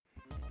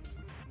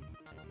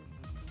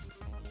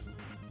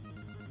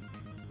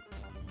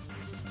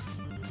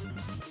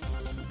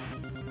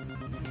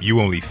you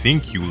only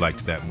think you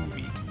liked that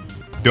movie.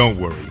 Don't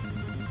worry,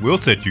 we'll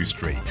set you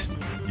straight.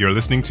 You're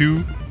listening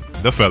to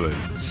The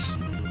Fellas.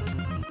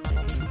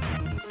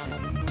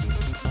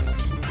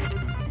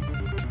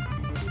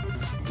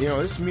 You know,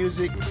 this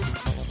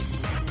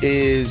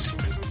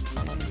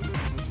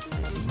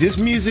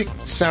music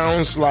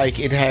sounds like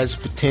it has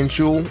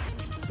potential,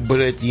 but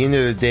at the end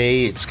of the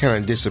day, it's kind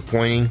of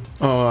disappointing.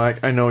 Oh,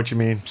 I know what you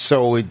mean.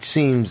 So it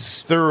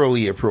seems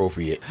thoroughly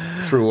appropriate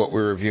for what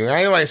we're reviewing.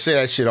 I know I say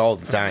that shit all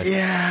the time.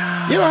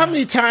 Yeah. You know how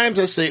many times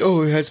I say,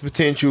 oh, it has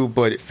potential,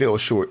 but it fell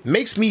short?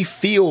 Makes me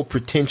feel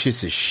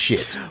pretentious as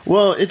shit.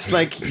 Well, it's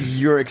like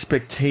your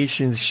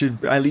expectations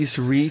should at least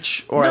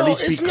reach or at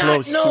least be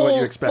close to what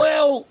you expect.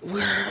 Well,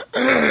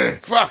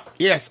 fuck.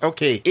 Yes,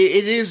 okay.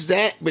 It is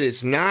that, but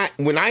it's not.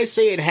 When I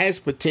say it has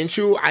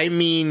potential, I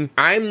mean,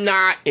 I'm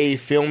not a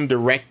film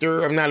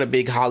director. I'm not a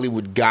big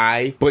Hollywood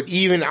guy, but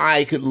even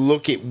I could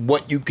look at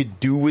what you could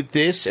do with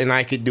this, and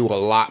I could do a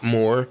lot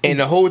more. And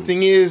the whole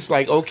thing is,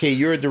 like, okay,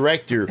 you're a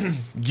director.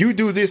 You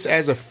do this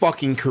as a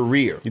fucking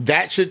career.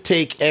 That should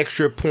take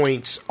extra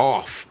points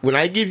off. When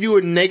I give you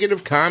a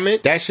negative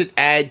comment, that should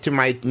add to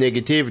my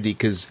negativity,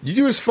 because you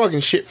do this fucking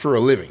shit for a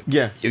living.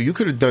 Yeah. You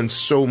could have done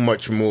so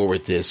much more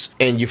with this,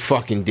 and you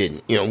fucking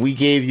didn't. You know, we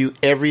gave you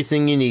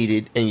everything you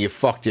needed, and you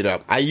fucked it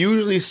up. I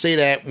usually say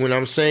that when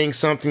I'm saying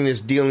something that's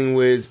dealing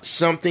with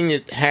something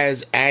that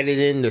has added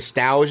in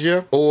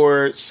nostalgia,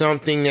 or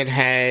something that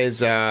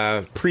has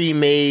a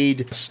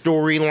pre-made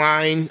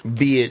storyline,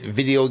 be it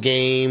video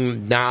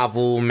game,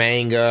 novel,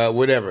 manga,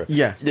 whatever.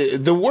 Yeah.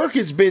 The work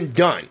has been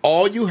done.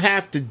 All you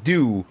have to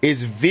do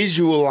is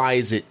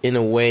visualize it in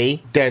a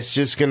way that's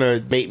just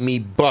gonna make me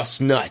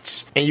bust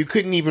nuts. And you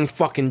couldn't even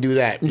fucking do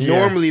that. Yeah.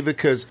 Normally,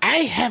 because I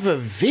have a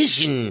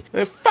vision.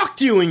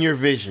 Fuck you and your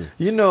vision.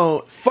 You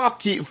know,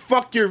 Fuck you.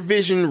 Fuck your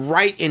vision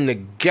right in the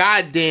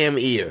goddamn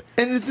ear.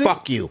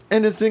 Fuck you.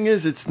 And the thing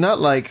is, it's not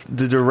like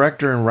the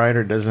director and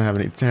writer doesn't have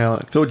any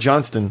talent. Phil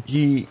Johnston,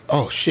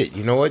 Oh, shit.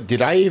 You know what?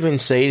 Did I even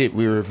say that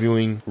we were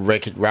reviewing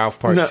Wreck-It Ralph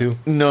Part 2?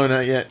 No,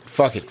 not yet.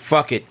 Fuck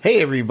it.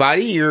 Hey,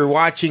 everybody. You're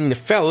watching The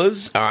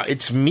Fellas.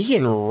 It's me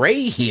and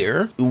Ray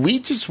here. We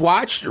just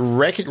watched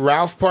Wreck-It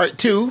Ralph Part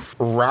 2.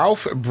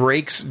 Ralph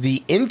Breaks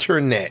the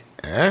Internet.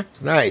 Huh?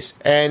 Nice.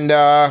 And,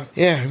 yeah,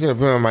 I'm gonna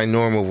put on my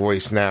normal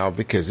voice now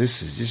because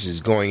this is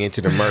going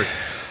into the murk.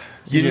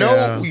 You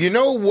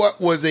know what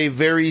was a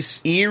very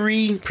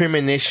eerie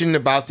premonition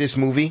about this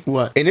movie?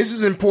 What? And this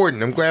is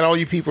important. I'm glad all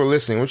you people are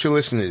listening. I want you to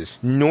listen to this.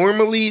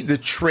 Normally, the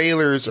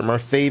trailers are my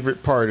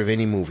favorite part of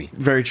any movie.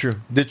 Very true.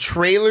 The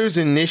trailers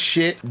in this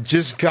shit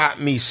just got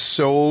me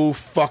so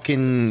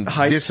fucking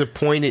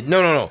disappointed.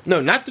 No,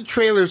 not the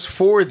trailers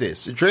for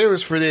this. The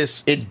trailers for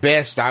this, at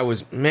best, I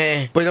was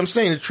meh. But I'm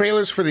saying the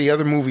trailers for the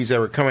other movies that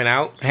were coming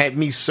out had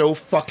me so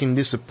fucking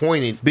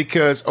disappointed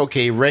because,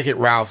 okay, Wreck-It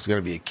Ralph is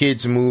going to be a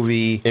kid's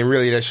movie, and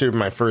really that should have been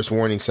my first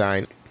warning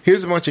sign.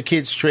 Here's a bunch of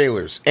kids'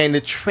 trailers. And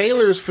the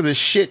trailers for the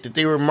shit that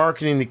they were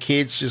marketing to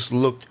kids just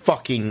looked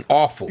fucking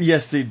awful.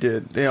 Yes, they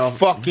did. They all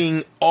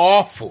fucking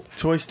awful.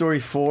 Toy Story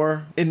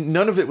 4, and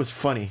none of it was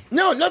funny.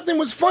 No, nothing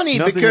was funny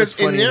because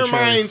in their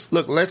minds,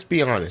 look, let's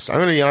be honest. I'm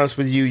going to be honest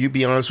with you. You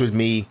be honest with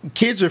me.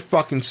 Kids are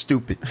fucking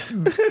stupid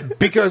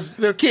because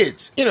they're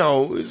kids. You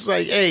know, it's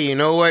like, hey, you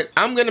know what?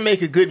 I'm going to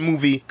make a good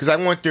movie because I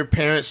want their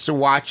parents to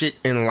watch it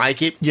and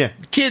like it. Yeah.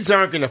 Kids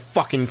aren't going to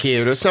fucking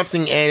care. There's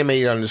something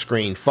animated on the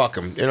screen. Fuck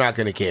them. They're not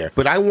going to care.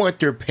 But I want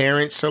their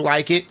parents to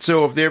like it.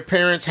 So if their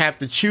parents have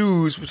to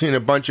choose between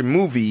a bunch of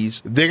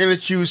movies, they're going to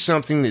choose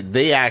something that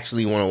they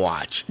actually want to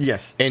watch.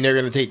 Yes. And they're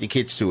going to take the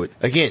kids to it.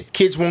 Again,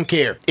 kids won't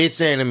care. It's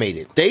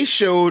animated. They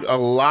showed a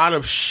lot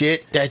of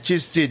shit that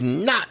just did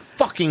not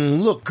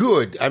fucking look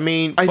good. I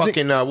mean,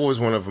 what was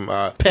one of them?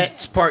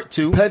 Pets Part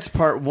 2. Pets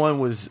Part 1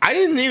 was... I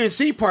didn't even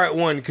see Part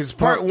 1 because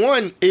Part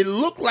 1, it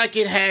looked like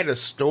it had a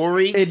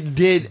story. It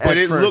did but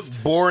it first.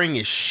 Looked boring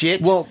as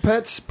shit. Well,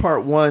 Pets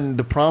Part 1,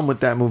 the problem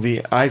with that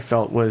movie, I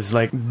felt, was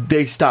like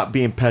they stopped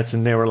being pets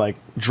and they were like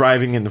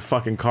driving in the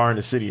fucking car in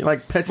the city.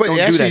 Like, pets don't do that.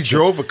 They actually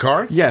drove a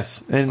car?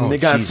 Yes, and they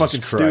got Jesus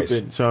fucking Christ.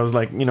 stupid. So I was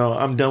like,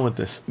 I'm done with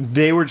this.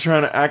 They were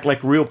trying to act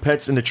like real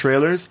pets in the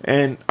trailers,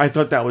 and I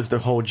thought that was the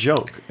whole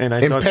joke. And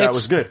I thought that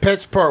was good.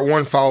 Pets Part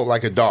 1 followed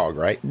like a dog,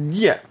 right?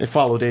 Yeah, it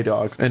followed a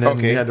dog. And then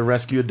they had to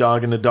rescue a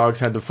dog, and the dogs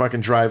had to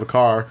fucking drive a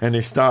car. And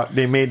they stopped.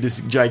 They made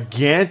this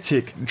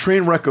gigantic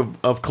train wreck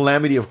of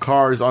calamity of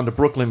cars on the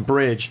Brooklyn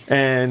Bridge,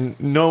 and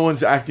no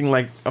one's acting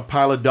like a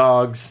pile of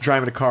dogs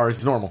driving a car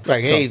is normal.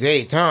 Like,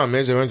 hey, Tom,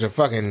 there's a bunch of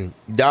fucking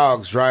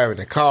dogs driving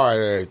a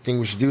car. Think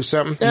we should do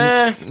something?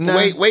 Nah.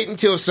 Wait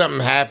until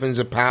something happens,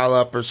 a pile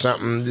up or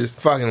something. Just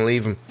fucking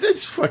leave them.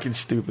 It's fucking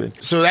stupid.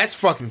 So that's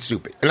fucking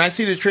stupid. And I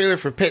see the trailer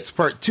for Pets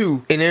Part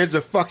 2, and there's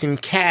a fucking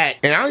cat,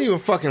 and I don't even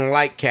fucking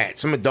like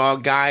cats. I'm a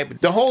dog guy,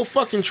 but the whole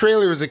fucking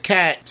trailer is a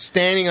cat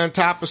standing on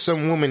top of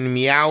some woman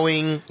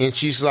meowing, and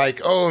she's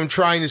like, oh, I'm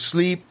trying to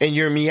sleep, and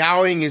your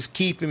meowing is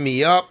keeping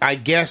me up. I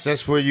guess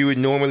that's where you would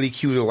normally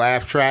cue the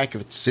laugh track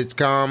if it's a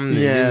sitcom.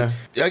 Yeah.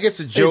 I guess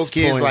the joke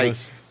is like,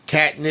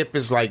 catnip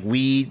is like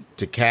weed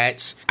to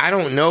cats. I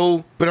don't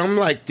know, but I'm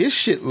like, this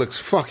shit looks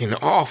fucking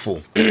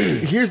awful.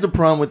 Here's the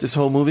problem with this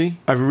whole movie.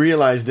 I've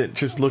realized it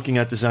just looking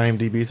at this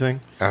IMDb thing.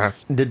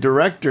 The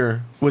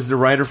director was the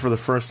writer for the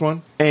first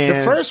one. And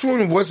the first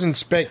one wasn't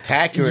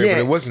spectacular, but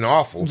it wasn't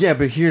awful. Yeah,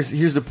 but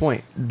here's the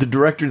point. The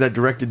director that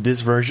directed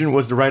this version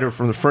was the writer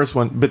from the first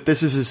one, but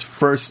this is his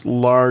first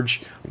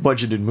large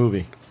budgeted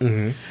movie.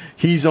 Mm-hmm.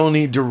 He's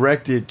only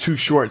directed 2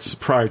 shorts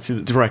prior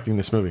to directing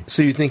this movie.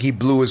 So you think he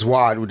blew his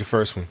wad with the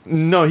first one?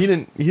 No, he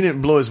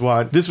didn't blow his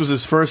wad. This was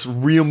his first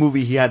real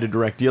movie he had to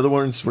direct. The other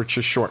ones were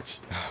just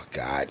shorts. Oh,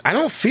 God. I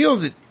don't feel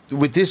that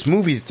with this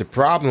movie the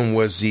problem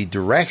was the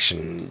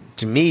direction.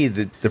 To me,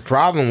 the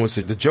problem was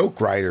the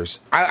joke writers.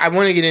 I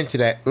want to get into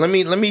that. Let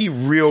me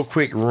real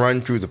quick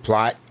run through the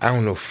plot. I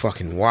don't know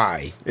fucking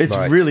why. It's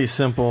really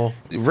simple.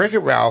 Wreck-It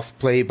Ralph,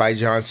 played by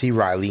John C.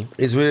 Reilly,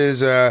 is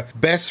with his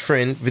best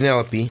friend,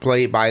 Vanellope,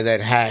 played by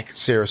that hack,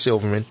 Sarah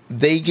Silverman.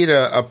 They get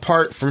a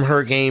part from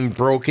her game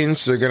broken,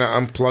 so they're going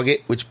to unplug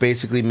it, which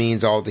basically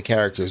means all the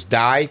characters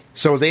die.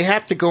 So they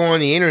have to go on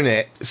the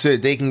internet so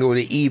that they can go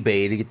to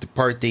eBay to get the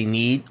part they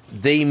need.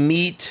 They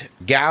meet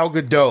Gal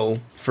Gadot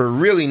for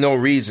really no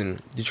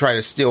reason to try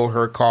to steal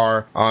her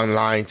car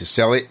online to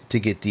sell it to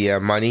get the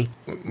money.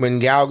 When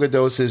Gal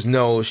Gadot says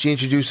no, she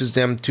introduces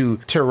them to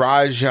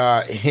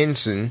Taraji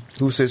Henson,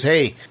 who says,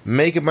 hey,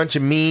 make a bunch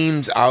of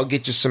memes, I'll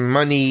get you some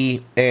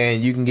money,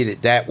 and you can get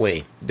it that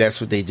way.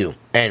 That's what they do.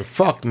 And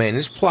fuck, man,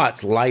 this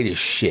plot's light as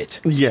shit.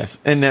 Yes,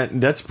 and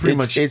that's pretty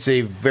much... It's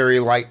a very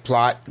light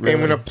plot. Really?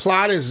 And when a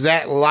plot is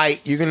that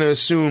light, you're going to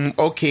assume,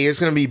 okay, it's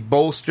going to be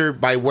bolstered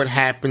by what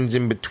happens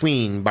in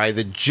between, by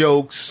the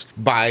jokes,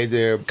 by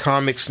the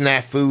comic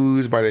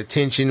snafus, by the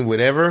tension,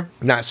 whatever.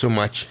 Not so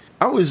much.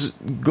 I was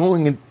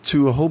going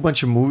into a whole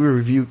bunch of movie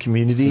review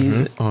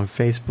communities on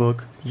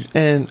Facebook,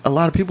 and a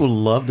lot of people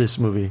love this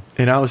movie.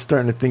 And I was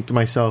starting to think to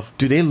myself,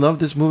 do they love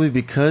this movie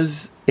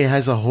because it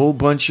has a whole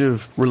bunch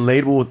of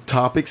relatable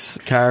topics,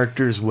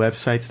 characters,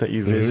 websites that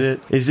you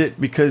visit? Is it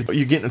because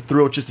you're getting a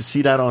thrill just to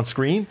see that on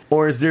screen?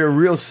 Or is there a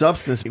real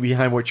substance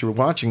behind what you're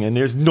watching? And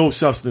there's no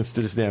substance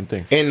to this damn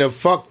thing. And the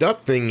fucked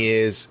up thing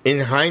is, in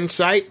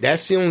hindsight,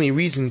 that's the only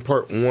reason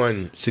part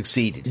 1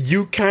 succeeded.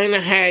 You kind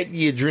of had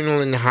the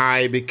adrenaline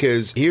high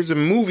because here's a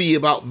movie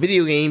about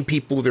video game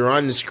people. They're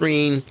on the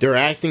screen. They're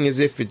acting as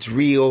if it's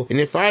real. And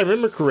if I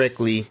remember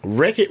correctly,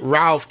 Wreck-It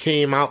Ralph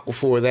came out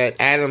before that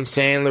Adam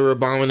Sandler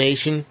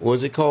abomination. What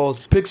was it called?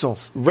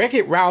 Pixels.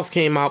 Wreck-It Ralph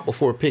came out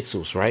before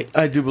Pixels, right?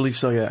 I do believe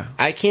so, yeah.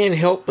 I can't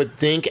help but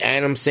think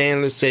Adam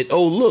Sandler said,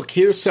 oh, look,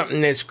 here's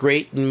something that's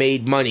great and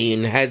made money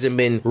and hasn't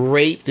been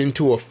raped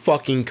into a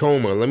fucking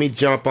coma. Let me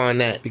jump on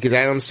that because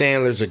Adam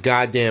Sandler's a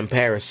goddamn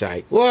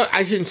parasite. Well,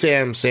 I shouldn't say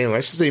Adam Sandler.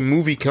 I should say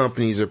movie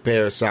companies are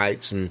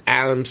parasites and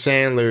Adam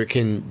Sandler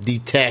can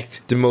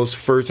detect the most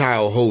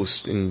fertile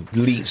host and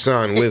leaps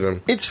on with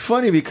him. It's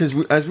funny because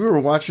as we were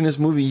watching this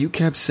movie, you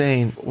kept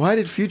saying, why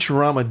did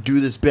Futurama do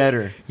this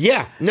better?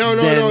 Yeah.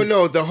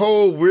 No. The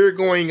whole we're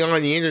going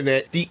on the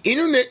internet. The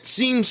internet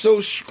seems so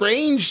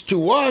strange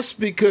to us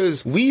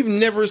because we've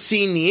never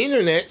seen the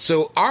internet.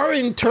 So our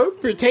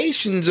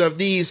interpretations of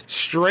these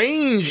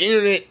strange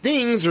internet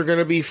things are going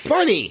to be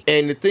funny.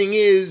 And the thing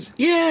is,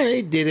 yeah,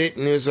 they did it.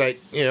 And it was like,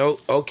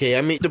 okay.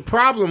 I mean, the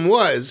problem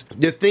was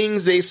the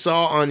things they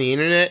saw on the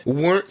internet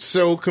weren't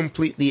so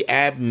completely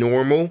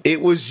abnormal.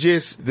 It was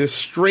just the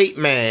straight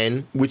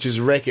man, which is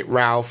Wreck-It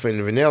Ralph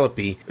and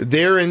Vanellope,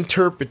 their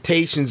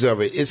interpretations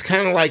of it. It's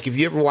kind of like if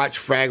you ever watch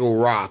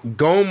Fraggle Rock.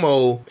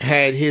 Gomo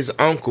had his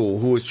uncle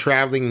who was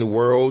traveling the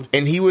world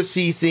and he would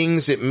see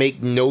things that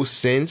make no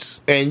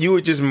sense and you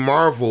would just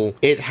marvel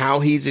at how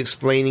he's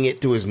explaining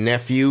it to his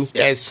nephew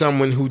as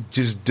someone who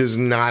just does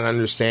not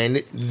understand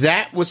it.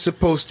 That was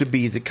supposed to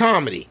be the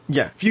comedy.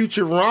 Yeah.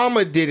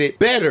 Futurama did it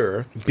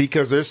better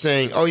because they're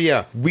saying, oh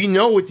yeah, we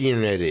know what the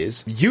internet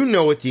is. You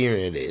know what the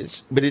internet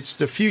is, but it's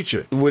the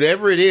future.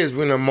 Whatever it is,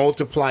 we're going to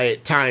multiply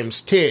it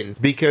times 10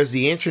 because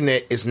the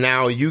internet is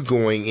now you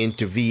going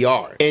into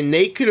VR. And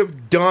they could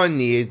have done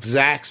the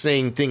exact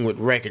same thing with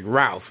Wreck-It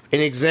Ralph.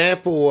 An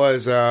example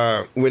was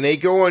when they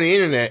go on the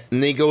internet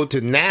and they go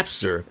to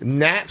Napster.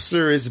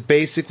 Napster is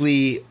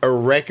basically a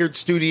record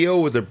studio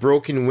with a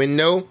broken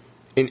window.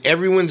 And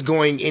everyone's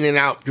going in and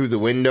out through the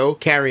window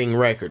carrying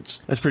records.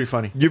 That's pretty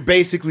funny. You're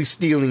basically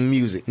stealing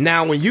music.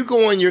 Now, when you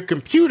go on your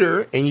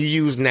computer and you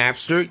use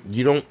Napster,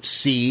 you don't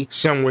see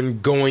someone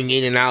going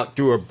in and out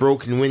through a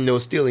broken window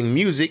stealing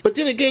music. But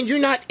then again, you're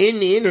not in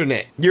the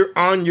internet. You're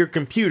on your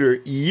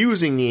computer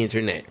using the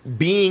internet.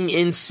 Being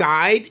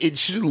inside, it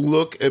should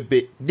look a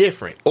bit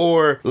different.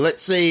 Or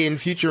let's say in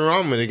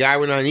Futurama, the guy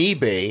went on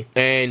eBay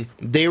and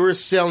they were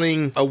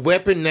selling a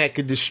weapon that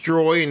could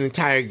destroy an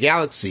entire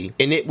galaxy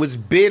and it was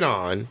bid on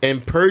Amazon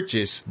and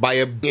purchased by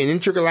an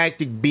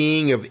intergalactic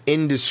being of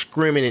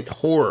indiscriminate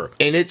horror.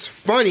 And it's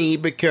funny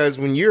because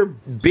when you're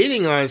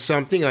bidding on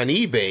something on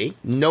eBay,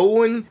 no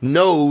one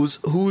knows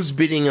who's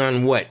bidding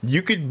on what.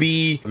 You could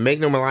be a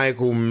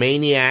megalomaniacal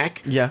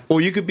maniac,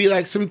 or you could be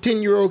like some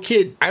 10-year-old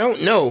kid. I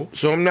don't know,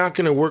 so I'm not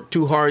going to work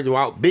too hard to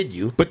outbid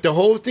you. But the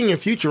whole thing in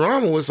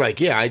Futurama was like,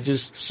 yeah, I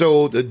just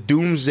sold a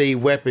doomsday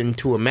weapon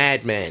to a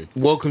madman.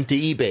 Welcome to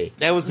eBay.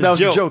 That was a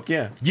joke,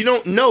 yeah. You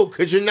don't know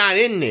because you're not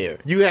in there.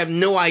 You have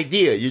no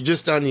idea. You're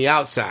just on the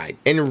outside.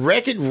 And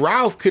Wreck-It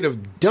Ralph could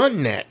have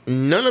done that.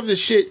 None of the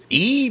shit.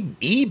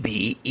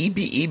 eBay?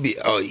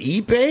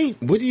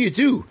 What do you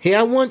do? Hey,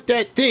 I want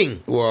that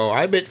thing. Well,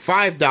 I bet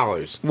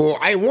 $5. Well,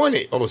 I want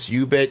it. Oh, so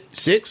you bet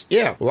 $6?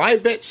 Yeah. Well, I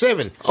bet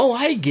 $7. Oh,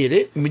 I get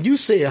it. When you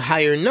say a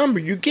higher number,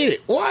 you get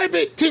it. Well, I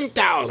bet $10,000.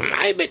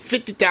 I bet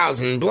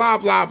 $50,000. Blah,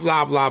 blah,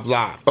 blah, blah,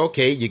 blah.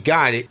 Okay, you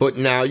got it. But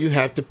now you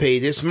have to pay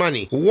this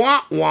money.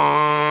 Wah,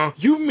 wah.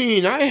 You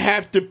mean I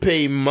have to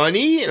pay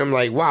money? And I'm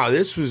like, wow,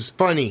 this was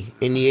funny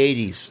in the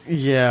 80s.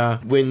 Yeah.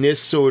 When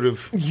this sort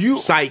of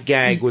sight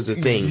gag was a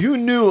thing. You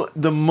knew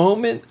the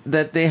moment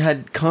that they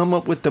had come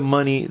up with the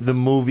money, the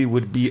movie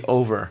would be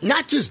over.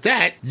 Not just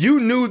that. You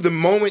knew the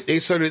moment they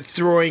started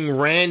throwing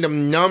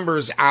random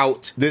numbers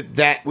out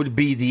that would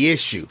be the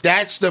issue.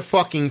 That's the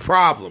fucking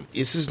problem.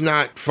 This is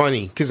not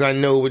funny because I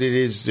know what it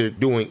is they're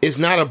doing. It's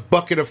not a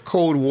bucket of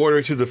cold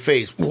water to the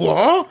face.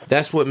 What?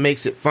 That's what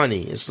makes it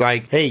funny. It's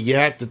like, hey, you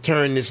have to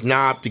turn this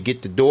knob to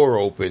get the door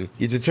open.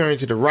 You have to turn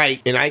to the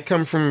right. And I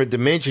come from a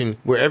dimension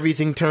where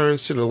everything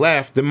turns to the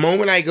left. The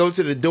moment I go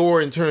to the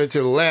door and turn it to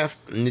the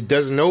left and it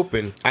doesn't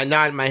open, I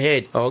nod my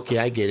head. Oh, okay,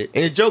 I get it.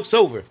 And the joke's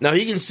over. Now,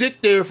 he can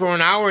sit there for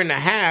an hour and a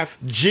half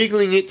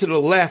jiggling it to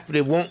the left, but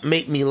it won't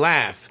make me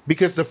laugh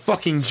because the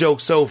fucking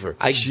joke's over.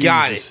 I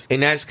got it.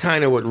 And that's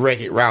kind of what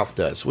Wreck-It Ralph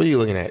does. What are you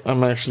looking at?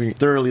 I'm actually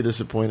thoroughly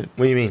disappointed.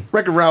 What do you mean?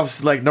 Wreck-It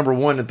Ralph's like number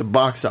one at the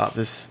box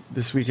office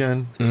this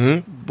weekend.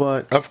 Mm-hmm.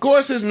 But of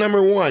course it's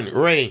number one.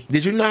 Ray,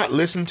 did you not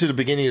listen to the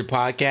beginning of the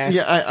podcast?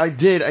 Yeah, I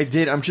did.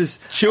 I'm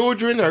just...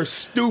 Children are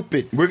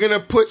stupid. We're going to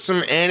put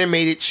some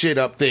animated shit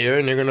up there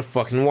and they're going to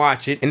fucking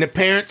watch it. And the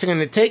parents are going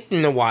to take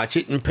them to watch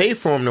it and pay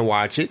for them to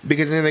watch it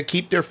because they're going to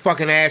keep their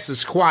fucking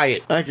asses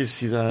quiet. I can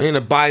see that. They're going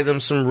to buy them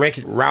some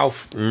Wreck-It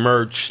Ralph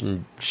merch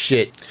and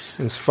shit.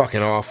 It's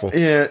fucking awful.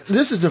 Yeah,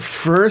 this is the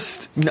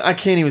first... I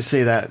can't even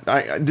say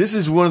that. This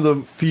is one of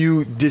the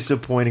few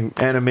disappointing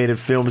animated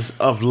films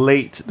of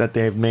late that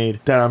they've made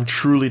that I'm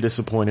truly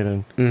disappointed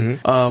in.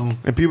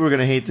 Mm-hmm. And people are going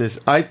to hate this.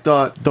 I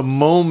thought the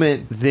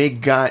moment they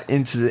got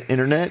into the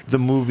internet, the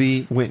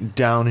movie went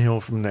downhill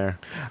from there.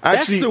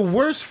 Actually, that's the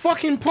worst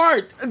fucking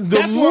part.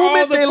 That's where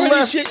all the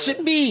funny shit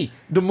should be.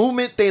 The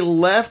moment they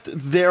left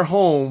their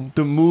home,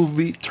 the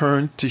movie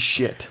turned to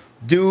shit.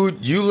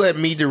 Dude, you let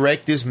me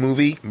direct this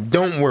movie.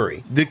 Don't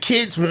worry. The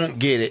kids won't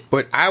get it,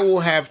 but I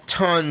will have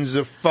tons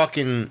of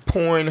fucking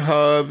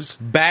Pornhubs,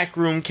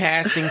 backroom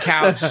casting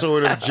couch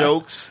sort of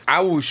jokes.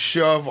 I will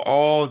shove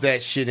all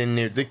that shit in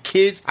there. The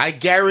kids, I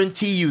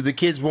guarantee you, the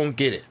kids won't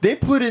get it. They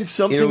put in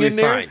something in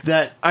there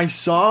that I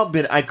saw,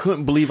 but I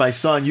couldn't believe I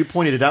saw, and you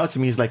pointed it out to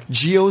me. It's like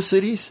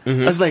GeoCities.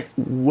 Mm-hmm. I was like,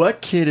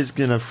 what kid is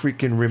going to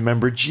freaking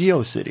remember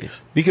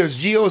GeoCities? Because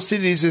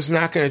GeoCities is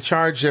not going to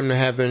charge them to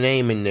have their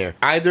name in there.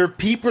 Either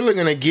people are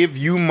going to give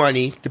you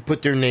money to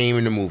put their name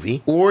in the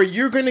movie, or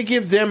you're going to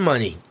give them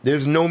money.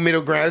 There's no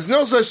middle ground. There's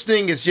no such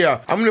thing as,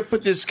 I'm going to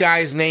put this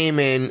guy's name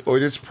in or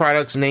this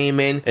product's name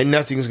in and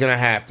nothing's going to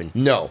happen.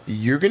 No,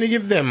 you're going to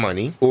give them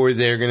money or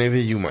they're going to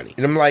give you money.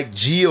 And I'm like,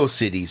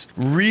 GeoCities.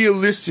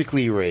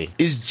 Realistically, Ray,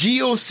 is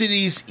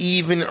GeoCities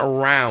even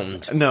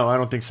around? No, I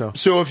don't think so.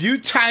 So if you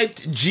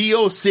typed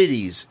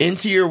GeoCities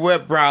into your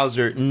web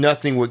browser,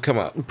 nothing would come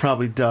up.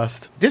 Probably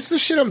dust. This is the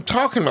shit I'm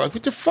talking about.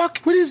 What the fuck?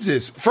 What is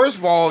this? First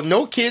of all,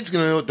 no kid's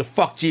gonna know what the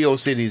fuck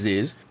GeoCities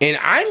is, and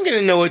I'm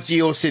gonna know what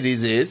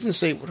GeoCities is and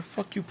say, what the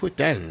fuck you put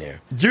that in there?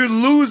 You're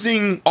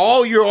losing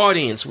all your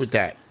audience with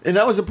that. And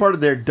that was a part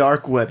of their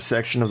dark web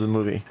section of the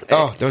movie.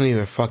 Oh, don't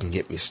even fucking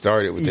get me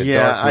started with that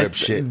dark web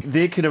shit.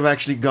 They could have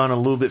actually gone a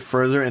little bit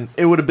further, and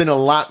it would have been a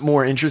lot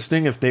more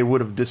interesting if they would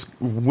have just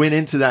went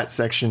into that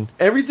section.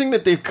 Everything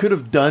that they could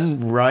have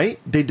done right,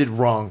 they did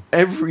wrong.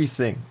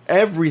 Everything.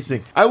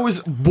 I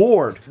was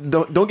bored.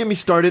 Don't get me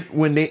started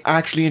when they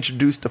actually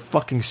introduced the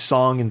fucking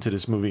song into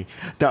this movie.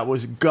 That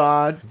was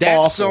god awful.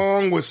 That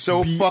song was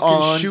so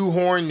fucking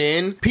shoehorned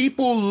in.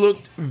 People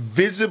looked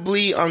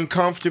visibly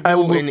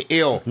uncomfortable and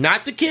ill.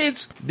 Not the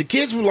kids. The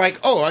kids were like,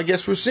 oh, I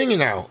guess we're singing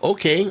now.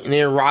 Okay. And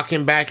they're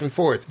rocking back and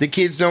forth. The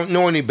kids don't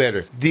know any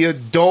better. The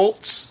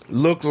adults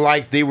looked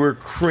like they were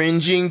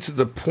cringing to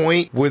the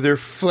point where their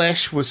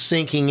flesh was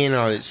sinking in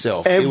on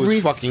itself. It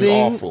was fucking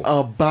awful.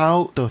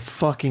 About the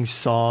fucking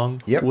song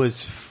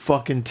was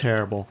fucking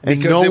terrible. And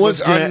because no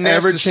one's gonna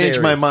ever change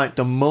my mind.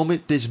 The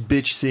moment this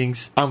bitch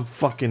sings, I'm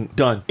fucking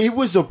done. It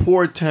was a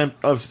poor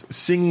attempt of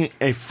singing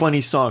a funny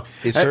song.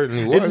 It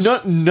certainly was.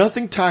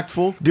 Nothing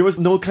tactful. There was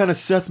no kind of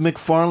Seth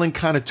MacFarlane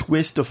kind kind of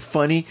twist of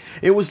funny.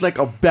 It was like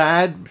a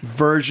bad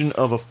version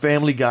of a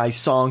Family Guy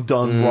song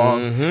done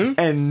wrong,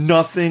 and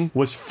nothing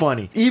was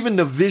funny. Even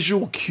the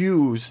visual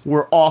cues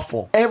were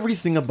awful.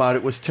 Everything about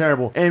it was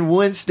terrible. And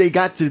once they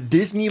got to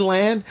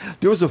Disneyland,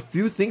 there was a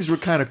few things were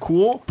kind of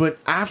cool, but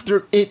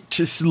after it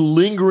just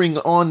lingering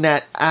on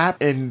that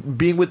app and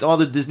being with all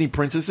the Disney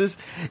princesses,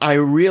 I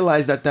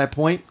realized at that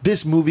point,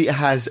 this movie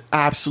has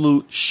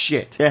absolute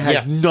shit. It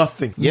has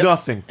nothing.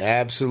 Nothing.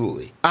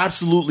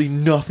 Absolutely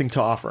nothing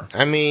to offer.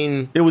 I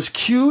mean, it was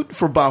cute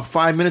for about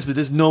 5 minutes, but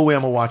there's no way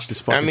I'm gonna watch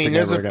this fucking thing.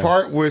 There's a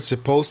part where it's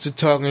supposed to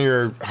tug on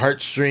your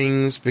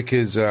heartstrings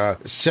because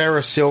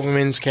Sarah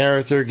Silverman's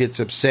character gets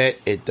upset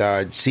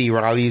at C.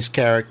 Riley's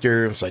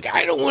character. It's like,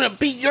 I don't want to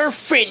be your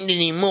friend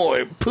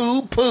anymore.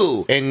 Poo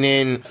poo. And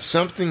then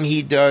something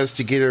he does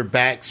to get her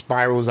back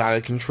spirals out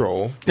of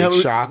control. Big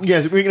shock.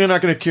 Yes, we're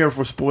not gonna care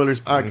for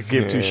spoilers. I could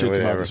give two shits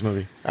about this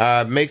movie.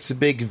 Makes a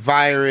big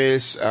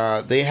virus.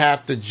 They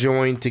have to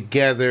join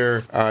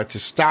together to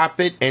stop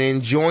it. And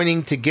in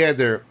joining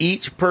together,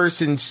 each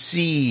person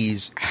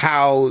sees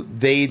how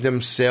they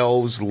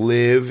themselves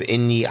live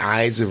in the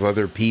eyes of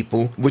other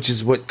people, which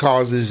is what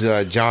causes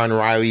John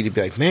Riley to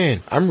be like,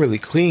 man, I'm really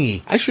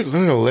clingy. I should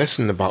learn a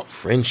lesson about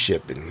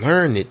friendship and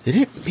learn that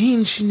it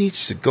means she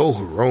needs to go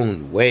her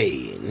own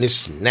way and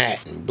this and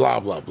that and blah,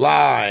 blah,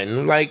 blah.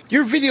 And like,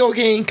 your video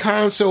game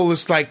console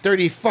is like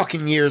 30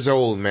 fucking years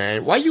old,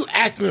 man. Why you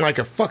acting like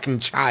a fucking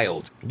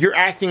child? You're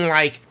acting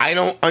like I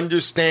don't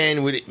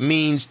understand what it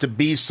means to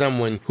be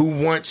someone who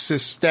wants to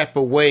step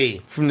away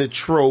from the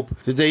trope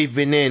that they've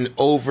been in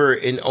over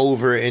and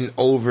over and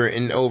over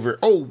and over.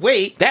 Oh,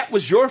 wait, that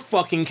was your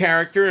fucking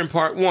character in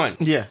part one.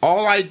 Yeah.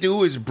 All I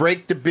do is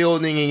break the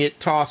building and get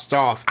tossed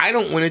off. I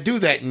don't want to do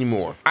that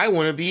anymore. I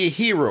want to be a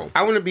hero.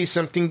 I want to be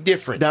something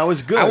different. That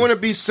was good. I want to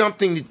be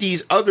something that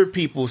these other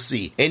people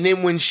see. And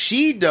then when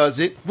she does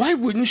it, why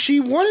wouldn't she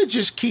want to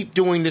just keep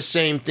doing the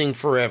same thing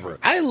forever?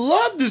 I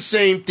love the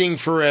same thing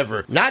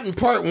forever. Not in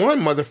part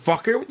one,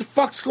 motherfucker. What the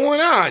fuck's going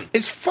on?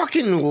 It's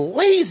fucking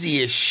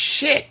lazy as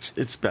shit.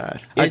 It's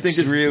bad. I think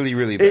it's really,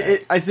 really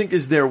bad. I think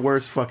it's their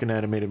worst fucking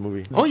animated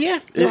movie. Oh, yeah.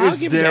 No, I'll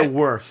give their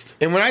worst.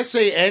 And when I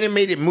say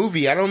animated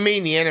movie, I don't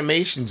mean the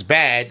animation's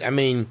bad. I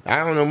mean,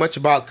 I don't know much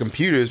about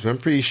computers, but I'm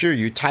pretty sure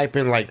you type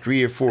in like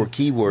 3 or 4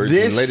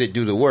 keywords and let it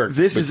do the work.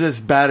 This is as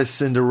bad as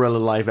Cinderella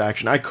live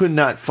action. I could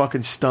not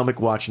fucking stomach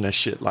watching that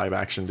shit live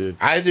action, dude.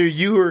 Either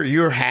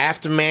you're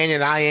half the man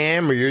that I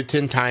am, or you're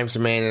 10 times the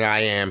man that I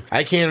am.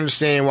 I can't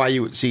understand why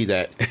you would see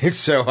that.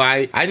 So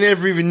I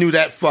never even knew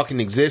that fucking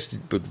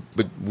existed, but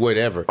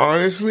whatever.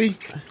 Honestly,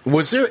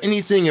 was there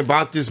anything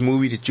about this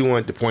movie that you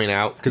wanted to point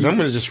out? Because I'm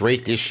going to just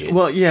rate this shit.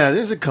 Well, yeah,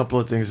 there's a couple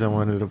of things I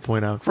wanted to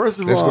point out. First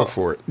of all, let's go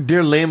for it.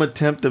 Their lame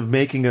attempt of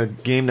making a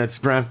game that's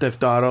Grand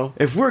Theft Auto.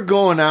 If we're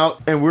going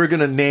out and we're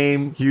going to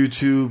name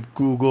YouTube,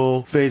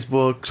 Google,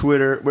 Facebook,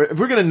 Twitter, if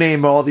we're going to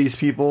name all these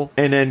people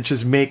and then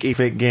just make a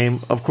fake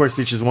game, of course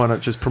they just want to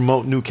just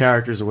promote new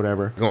characters or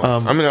whatever. Go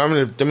on. I'm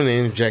gonna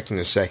interject in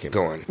a second.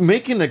 Go on.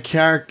 Making a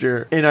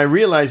character, and I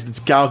realized it's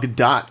Gal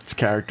Gadot's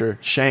character,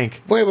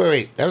 Shank.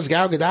 Wait. That was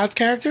Gal Gadot's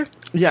character?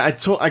 Yeah, I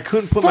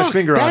couldn't put my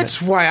finger on it.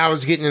 That's why I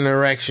was getting an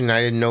erection.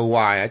 I didn't know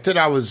why. I thought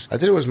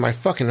it was my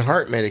fucking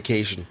heart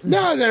medication.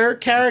 No, her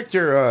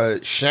character,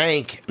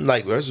 Shank,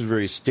 like, this is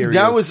very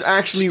that was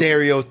actually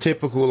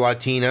stereotypical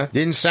Latina.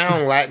 Didn't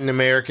sound Latin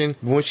American.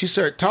 But when she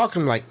started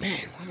talking, I'm like,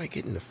 man, why am I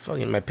getting the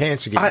fucking, my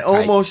pants are getting tight.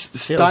 Almost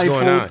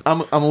stifled.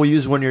 I'm gonna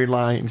use one of your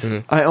lines.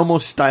 Mm-hmm. I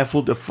almost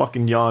stifled the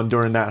fucking yawn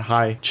during that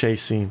high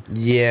chase scene.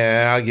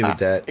 Yeah, I'll give it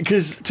that.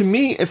 Because to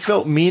me, it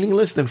felt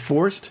meaningless and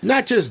forced.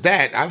 Not just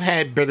that. I've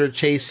had better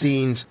chase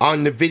scenes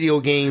on the video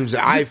games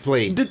that I've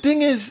played. The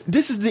thing is,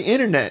 this is the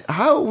internet.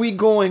 How are we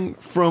going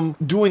from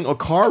doing a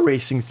car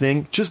racing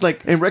thing, just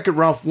like in Wreck-It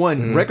Ralph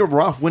 1, Wreck-It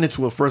Ralph went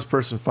into a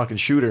first-person fucking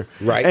shooter.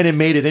 Right. And it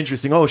made it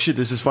interesting. Oh, shit,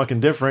 this is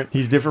fucking different.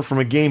 He's different from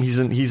a game.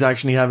 He's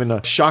actually having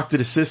a shock to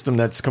the system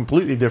that's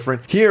completely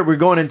different. Here, we're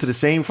going into the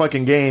same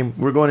fucking game.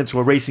 We're going into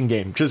a racing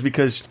game just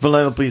because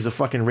Vanellope is a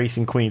fucking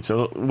racing queen.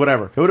 So,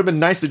 whatever. It would have been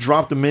nice to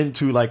drop them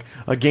into, like,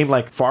 a game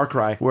like Far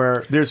Cry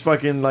where there's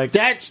fucking, like...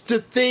 That's the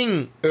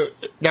thing.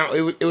 Now,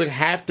 it would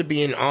have to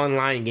be an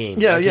online game.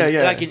 Yeah,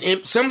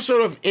 Like some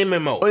sort of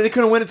MMO. Or they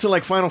could have went into,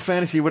 like, Final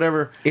Fantasy,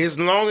 whatever. As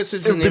long as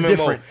it's an MMO.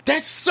 Different.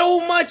 That's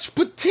so much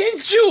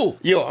potential.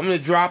 Yo, I'm going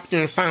to drop you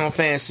in Final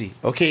Fantasy.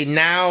 Okay,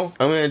 now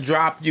I'm going to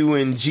drop you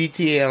in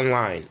GTA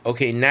Online.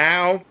 Okay,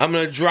 now I'm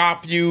going to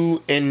drop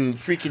you in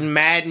freaking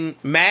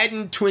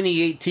Madden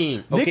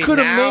 2018. Okay,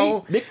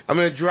 now I'm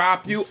going to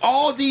drop you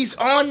all these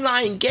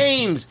online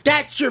games.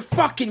 That's your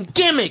fucking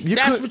gimmick.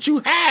 That's what you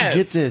have.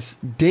 Get this.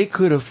 They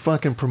could have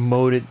fucking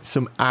promoted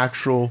some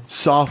actual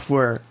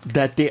software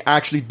that they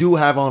actually do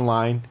have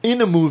online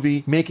in a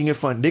movie, making it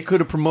fun. They could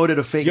have promoted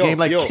a fake game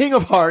like King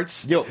of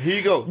Hearts. Yo, here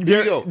you go.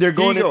 They're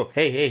going to...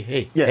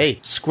 Hey,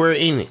 Square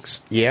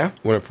Enix. Yeah?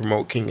 Want to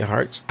promote King of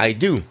Hearts? I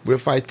do. What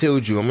if I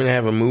told you I'm going to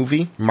have a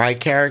movie? My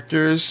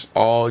characters,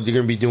 they're going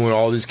to be doing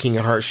all this King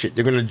of Hearts shit.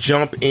 They're going to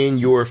jump in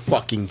your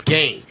fucking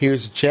game.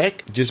 Here's a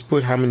check. Just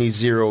put how many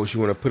zeros you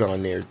want to put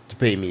on there to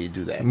pay me to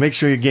do that. Make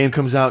sure your game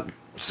comes out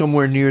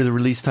somewhere near the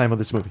release time of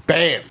this movie.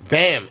 Bam,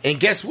 bam. And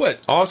guess what?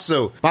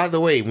 Also, by the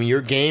way, when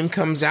your game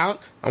comes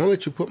out, I'm gonna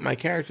let you put my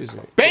characters in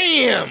it.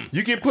 Bam!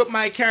 You can put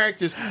my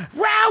characters.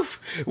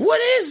 Ralph,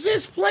 what is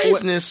this place?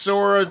 And then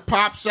Sora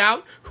pops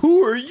out.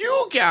 Who are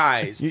you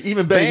guys?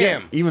 Even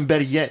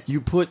better yet,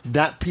 you put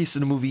that piece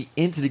of the movie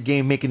into the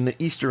game, making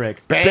the Easter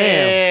egg.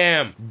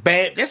 Bam!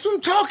 Bam! That's what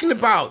I'm talking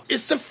about.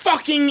 It's the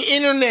fucking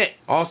internet.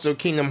 Also,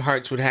 Kingdom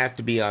Hearts would have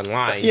to be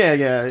online.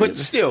 Yeah. But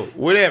still,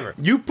 whatever.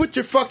 You put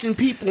your fucking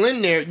people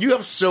in there, you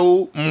have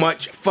so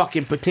much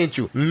fucking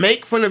potential.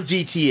 Make fun of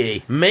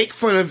GTA. Make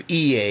fun of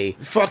EA.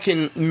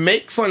 Fucking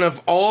make fun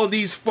of all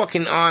these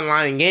fucking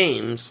online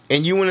games.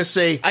 And you want to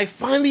say, I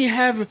finally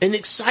have an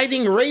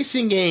exciting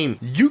racing game.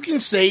 You can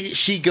say that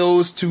she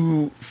goes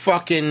to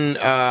fucking,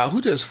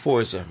 who does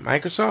Forza?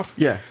 Microsoft?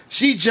 Yeah.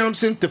 She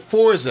jumps into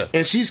Forza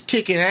and she's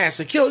kicking ass.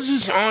 Like, yo, this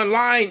is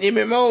online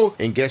MMO.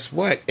 And guess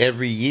what?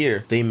 Every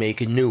year they make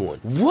a new one.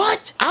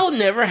 What? I'll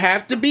never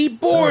have to be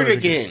bored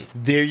again.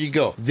 There you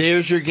go.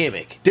 There's your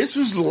gimmick. This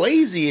was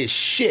lazy as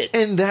shit.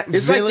 And that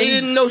it's villain, like they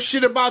didn't know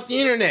shit about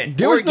the internet.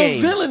 There was no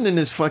villain in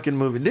this fucking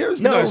movie. There's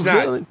no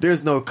villain. Not.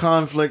 There's no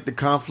conflict. The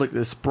conflict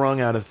is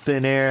sprung out of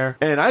thin air.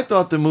 And I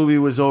thought the movie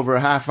was over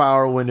a half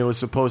hour when it was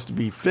supposed to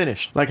be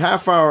finished. Like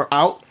half hour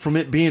out from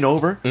it being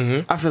over,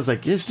 I was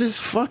like, is this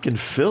fucking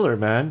filler,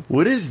 man?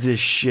 What is this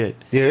shit?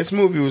 Yeah, this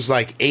movie was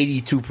like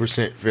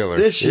 82% filler.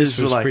 This was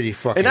like, pretty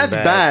fucking and that's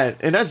bad.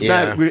 And that's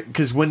bad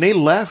because when they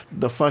left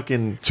the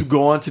fucking to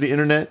go onto the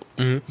internet,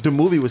 the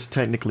movie was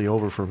technically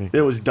over for me.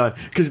 It was done.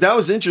 Because that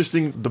was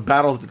interesting, the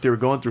battle that they were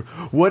going through.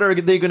 What are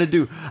they going to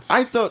do?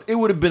 I thought it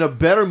would have been a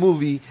better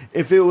movie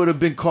if it would have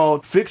been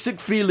called Fix-It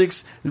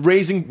Felix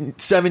Raising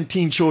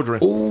 17 Children.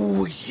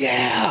 Oh,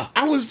 yeah.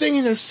 I was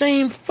thinking the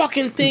same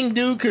fucking thing,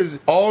 dude, because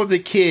all the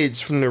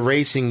kids from the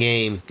racing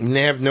game, and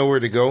they have nowhere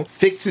to go.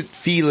 Fix-It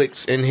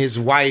Felix and his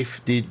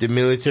wife, the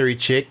military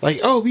chick, like,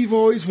 oh, we've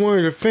always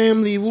wanted a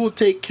family. We'll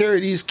take care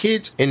of these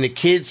kids. And the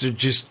kids are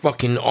just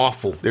fucking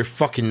awful. They're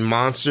fucking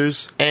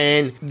monsters.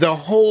 And the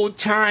whole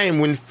time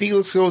when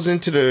Felix goes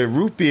into the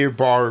root beer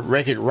bar at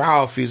Wreck-It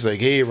Ralph, he's like,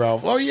 hey,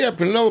 Ralph, oh, yeah,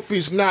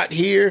 Penelope's not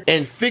here.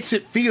 And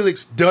Fix-It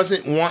Felix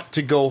doesn't want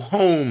to go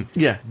home.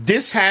 Yeah.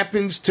 This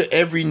happens to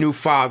every new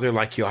father,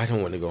 like, yo, I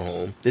don't want to go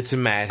home. It's a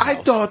madhouse. I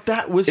thought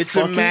that was it's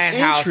a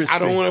madhouse. I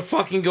don't want to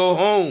fucking go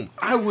home.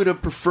 I would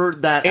have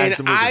preferred that and as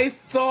the movie. I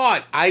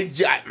thought,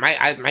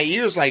 my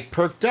ears like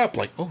perked up,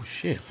 like, oh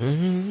shit,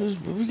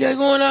 what we got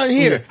going on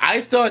here? Yeah.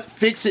 I thought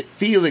Fix-It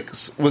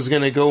Felix was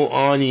going to go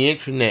on the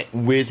internet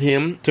with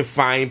him to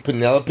find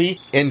Penelope,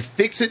 and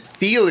Fix-It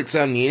Felix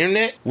on the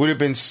internet would have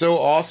been so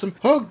awesome.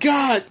 Oh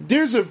god,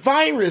 there's a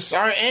virus.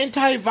 Our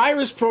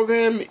antivirus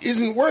program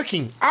isn't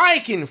working. I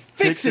can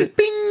fix it.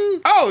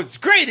 Bing! Oh, it's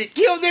great. It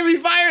killed every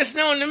virus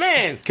known to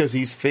man. Because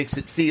he's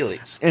Fix-It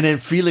Felix. And then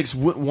Felix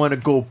wouldn't want to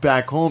go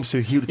back home,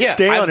 so he would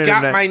stay on the internet.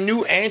 I've got my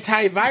new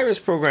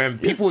antivirus program.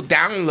 People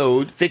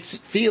download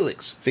Fix-It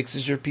Felix.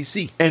 Fixes your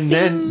PC. And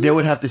then they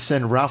would have to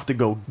send Ralph to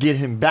go get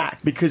him back.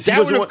 Because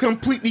that would have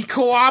completely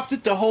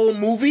co-opted the whole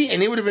movie,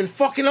 and it would have been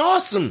fucking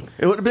awesome.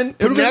 It would have been...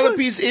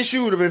 Penelope's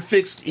issue would have been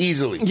fixed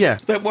easily. Yeah.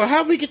 Like, well,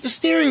 how do we get the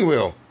steering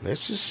wheel?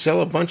 Let's just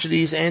sell a bunch of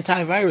these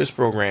antivirus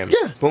programs.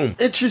 Yeah. Boom.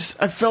 It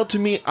just, I felt to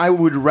me, I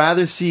would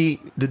rather see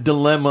the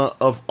dilemma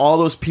of all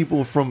those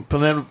people from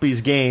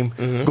Penelope's game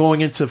going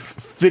into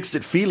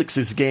Fix-It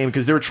Felix's game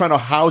because they were trying to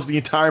house the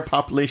entire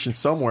population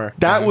somewhere.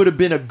 That would have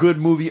been a good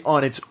movie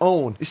on its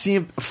own.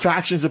 Seeing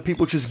factions of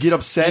people just get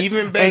upset.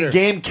 Even better. And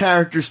game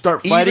characters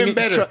start fighting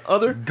each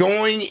other.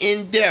 Going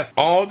in depth.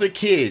 All the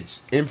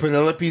kids in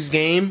Penelope's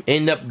game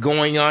end up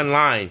going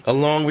online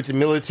along with the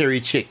military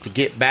chick to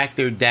get back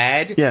their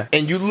dad. Yeah.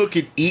 And you look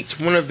at each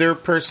one of their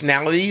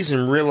personalities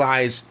and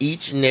realize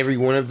each and every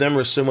one of them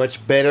are so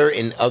much better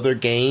in other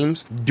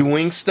games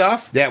doing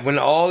stuff that when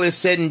all is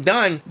said and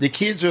done, the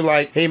kids are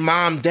like, hey,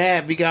 mom,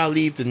 dad, we gotta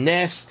leave the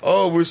nest.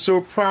 Oh, we're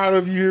so proud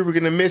of you. We're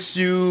gonna miss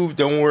you.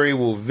 Don't worry,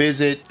 we'll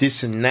visit.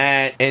 This and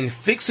that. And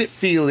Fix-It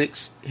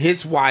Felix,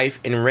 his wife,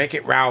 and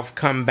Wreck-It Ralph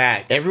come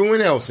back. Everyone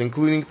else,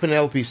 including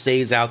Penelope,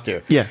 stays out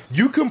there. Yeah.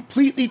 You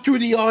completely threw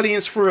the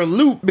audience for a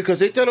loop because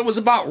they thought it was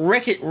about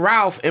Wreck-It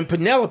Ralph and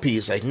Penelope.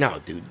 It's like, no,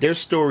 dude, their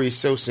story is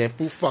so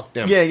simple. Fuck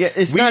them. Yeah,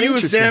 it's not We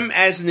use them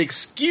as an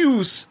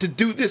excuse to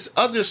do this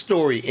other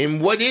story.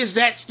 And what is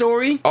that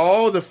story?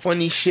 All the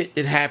funny shit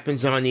that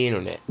happens on the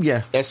internet.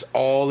 Yeah. That's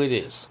all it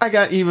is. I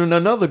got even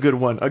another good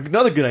one.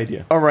 Another good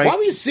idea. All right. Why are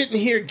we sitting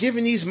here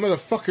giving these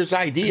motherfuckers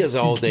ideas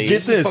all day?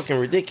 This is fucking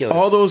ridiculous.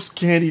 All those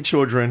candy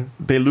children,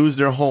 they lose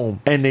their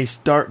home and they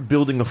start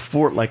building a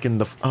fort like in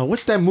the...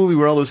 what's that movie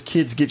where all those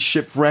kids get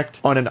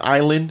shipwrecked on an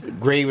island?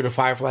 Grave of the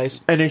Fireflies?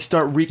 And they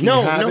start wreaking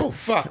havoc? No,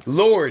 fuck.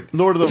 Lord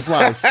of the Flies.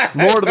 Flies.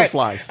 Lord of the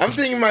Flies. I'm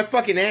thinking my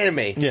fucking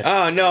anime.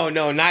 Yeah. Oh,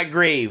 no, not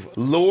Grave.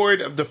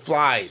 Lord of the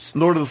Flies.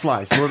 Lord of the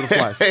Flies. Lord of the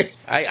Flies.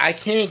 I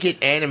can't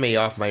get anime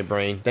off my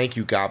brain. Thank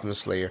you, Goblin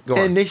Slayer. Go on.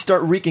 And they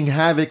start wreaking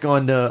havoc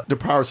on the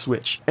power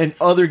switch. And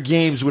other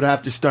games would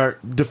have to start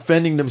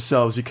defending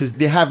themselves because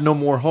they have no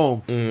more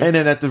home. Mm-hmm. And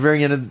then at the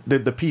very end,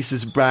 the piece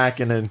is back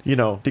and then,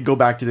 they go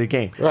back to the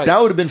game. Right.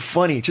 That would have been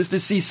funny just to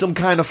see some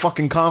kind of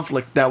fucking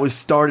conflict that was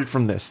started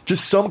from this.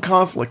 Just some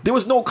conflict. There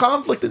was no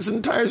conflict in this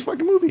entire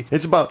fucking movie.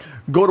 It's about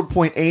go to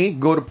point A,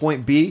 go to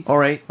point B. All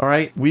right.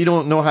 We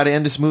don't know how to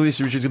end this movie,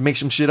 so we're just going to make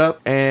some shit up.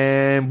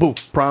 And boom,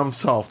 problem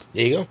solved.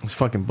 There you go. It's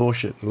fucking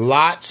bullshit.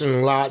 Lots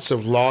and lots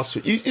of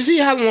lawsuits. You see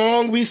how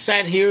long we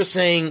sat here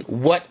saying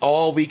what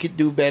all we could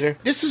do better?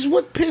 This is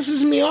what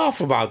pisses me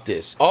off about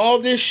this. All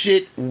this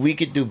shit we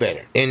could do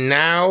better. And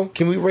now,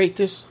 can we rate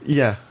this?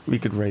 Yeah, we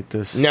could rate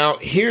this. Now,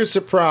 here's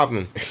the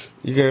problem.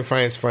 You're going to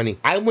find it's funny.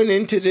 I went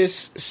into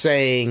this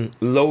saying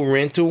low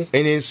rental,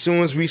 and as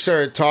soon as we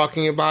started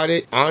talking about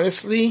it,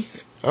 honestly,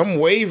 I'm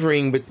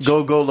wavering, but...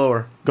 Go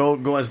lower.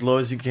 Go as low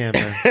as you can,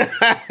 man.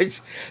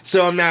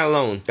 So I'm not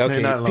alone.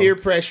 Okay, not alone. Peer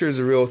pressure is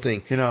a real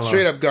thing. You're not alone.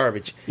 Straight up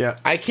garbage. Yeah.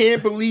 I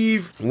can't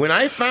believe when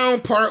I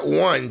found part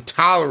 1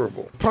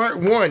 tolerable. Part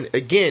 1,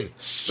 again,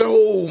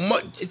 so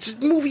much. It's a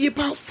movie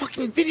about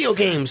fucking video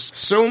games.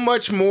 So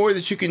much more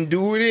that you can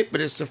do with it, but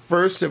it's the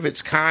first of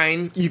its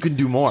kind. You can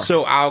do more.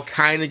 So I'll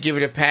kind of give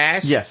it a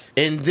pass. Yes.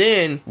 And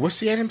then, what's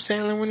the Adam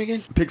Sandler one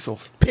again?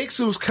 Pixels.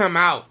 Pixels come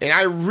out, and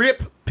I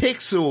rip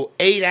Pixel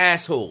 8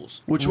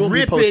 assholes. Which we'll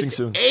be posting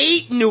soon.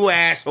 8 new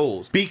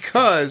assholes.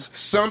 Because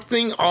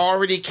something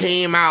already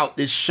came out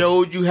that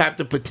showed you have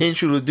the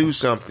potential to do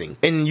something.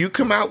 And you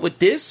come out with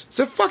this? It's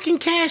a fucking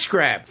cash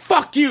grab.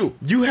 Fuck you.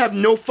 You have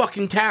no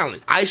fucking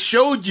talent. I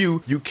showed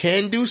you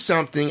can do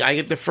something. I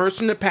get the first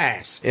one to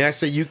pass. And I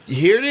say,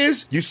 here it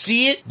is. You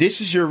see it.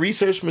 This is your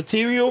research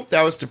material.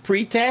 That was the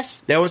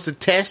pre-test. That was the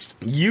test.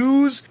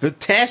 Use the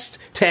test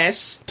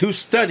to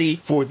study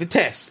for the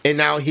test. And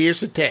now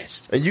here's the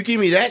test. And you give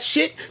me that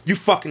shit, you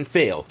fucking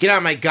fail. Get out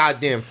of my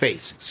goddamn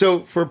face.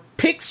 So for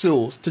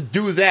Pixels to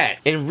do that,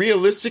 and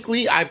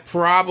realistically, I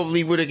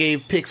probably would have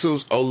gave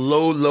Pixels a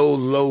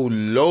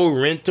low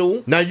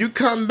rental. Now you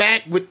come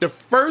back with the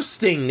first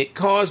thing that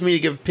caused me to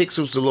give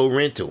Pixels the low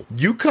rental.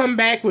 You come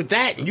back with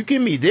that, and you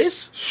give me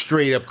this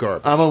straight up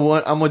garbage. I'm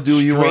gonna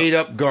do you one. Straight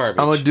up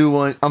garbage. I'm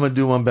gonna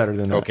do one better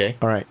than that. Okay.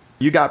 All right.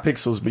 You got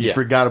Pixels, but you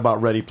forgot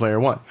about Ready Player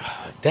One.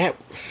 That.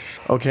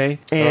 Okay,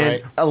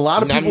 and a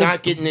lot of people... I'm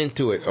not getting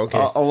into it, okay.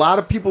 A lot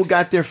of people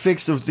got their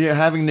fix of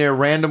having their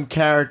random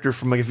character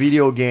from a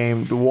video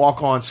game to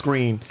walk on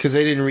screen. Because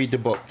they didn't read the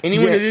book.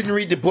 Anyone that didn't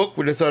read the book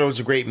would have thought it was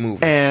a great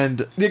movie.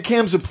 And there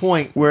comes a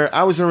point where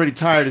I was already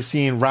tired of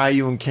seeing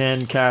Ryu and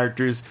Ken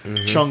characters,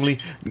 Chun-Li.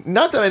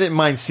 Not that I didn't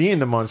mind seeing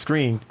them on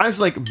screen. I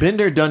was like, been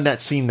there, done that,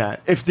 seen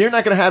that. If they're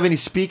not going to have any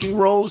speaking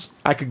roles,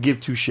 I could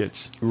give two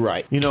shits.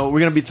 Right. We're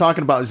going to be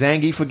talking about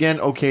Zangief again.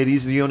 Okay,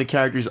 these are the only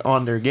characters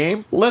on their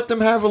game. Let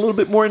them have a little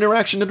bit more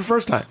interaction than the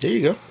first time. There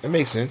you go. That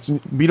makes sense.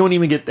 We don't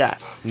even get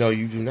that. No,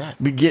 you do not.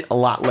 We get a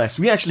lot less.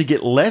 We actually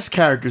get less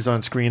characters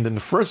on screen than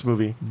the first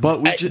movie,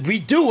 but we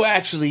do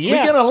actually,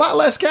 yeah. We get a lot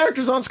less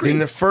characters on screen. In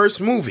the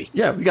first movie.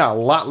 Yeah, we got a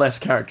lot less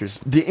characters.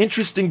 The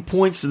interesting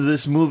points of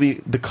this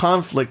movie, the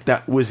conflict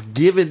that was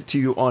given to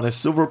you on a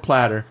silver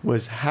platter,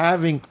 was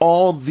having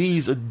all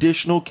these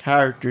additional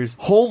characters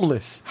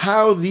homeless.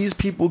 How are these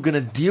people going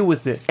to deal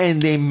with it?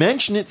 And they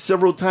mention it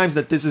several times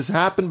that this has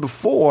happened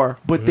before,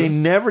 but they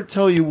never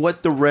tell you what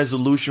the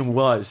resolution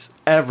was.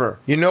 Ever.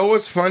 You know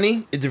what's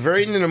funny? At the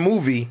very end of the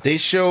movie, they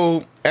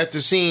show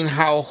after seeing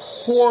how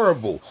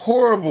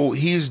horrible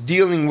he's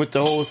dealing with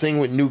the whole thing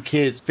with new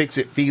kids,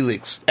 Fix-It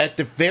Felix. At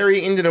the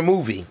very end of the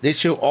movie, they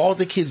show all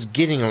the kids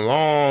getting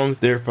along.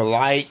 They're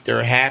polite.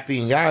 They're happy.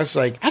 And guys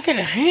like, I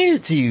gotta hand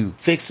it to you,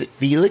 Fix-It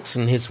Felix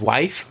and his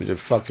wife, who the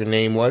fuck her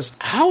name was.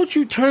 How would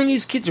you turn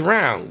these kids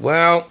around?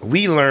 Well,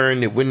 we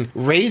learned that when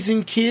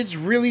raising kids,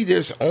 really,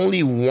 there's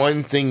only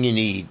one thing you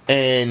need.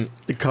 And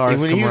the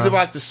cars when he was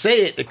about to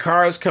say it, the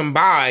cars come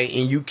by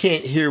and you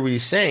can't hear what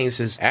he's saying. He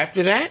says,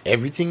 after that,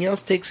 everything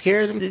else takes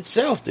care of them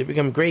itself. They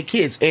become great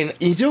kids. And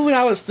you know what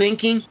I was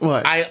thinking?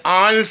 What? I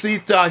honestly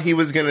thought he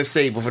was going to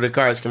say before the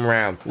cars come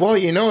around, well,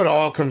 it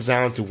all comes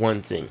down to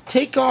one thing.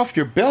 Take off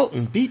your belt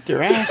and beat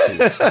their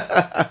asses.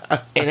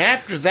 And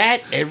after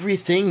that,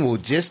 everything will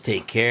just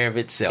take care of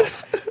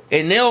itself.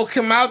 And they'll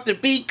come out to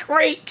be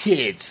great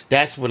kids.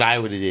 That's what I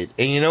would have did.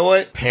 And you know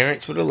what?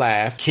 Parents would have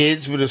laughed.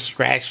 Kids would have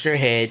scratched their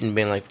head and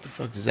been like, what the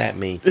fuck does that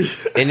mean?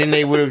 And then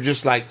they would have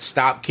just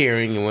stopped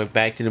caring and went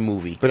back to the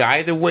movie. But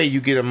either way,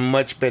 you get a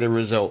much better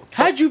result.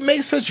 How'd you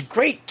make such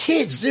great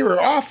kids? They were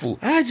awful.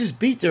 I just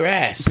beat their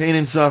ass. Pain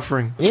and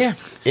suffering. Yeah,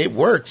 it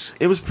works.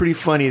 It was pretty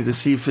funny to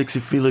see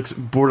Fix-It Felix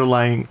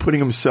borderline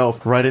putting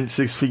himself right in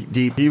 6 feet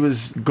deep. He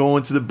was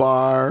going to the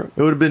bar.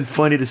 It would have been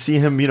funny to see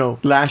him,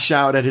 lash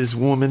out at his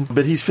woman.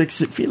 But he's fix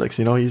it Felix,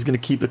 you know, he's going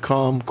to keep the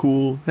calm,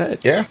 cool head.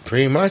 Yeah,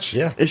 pretty much,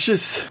 yeah. It's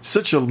just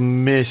such a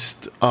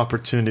missed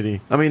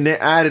opportunity. I mean, they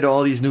added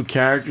all these new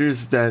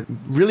characters that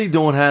really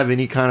don't have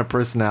any kind of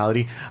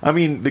personality. I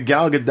mean, the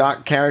Gal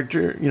Gadot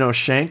character, you know,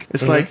 Shank,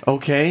 it's like,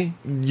 okay,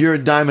 you're a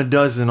dime a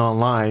dozen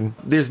online.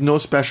 There's no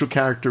special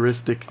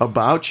characteristic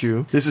about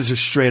you. This is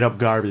just straight up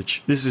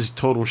garbage. This is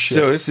total shit.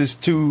 So this is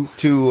two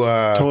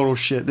total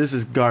shit. This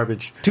is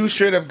garbage. Two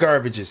straight up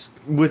garbages.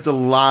 With a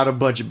lot of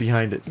budget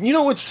behind it. You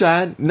know what's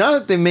sad? Now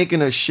that they're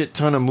making a shit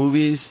ton of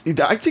movies,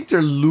 I think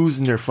they're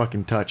losing their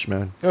fucking touch,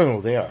 man.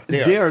 Oh, they are.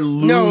 They are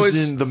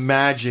losing the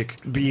magic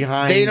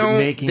behind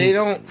making. They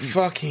don't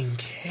fucking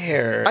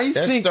care. I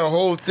That's think the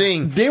whole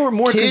thing. They were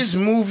more kids'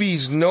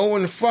 movies. No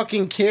one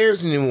fucking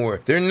cares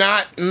anymore. They're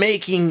not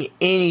making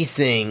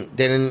anything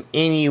that in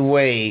any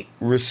way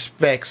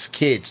respects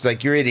kids.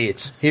 Like, you're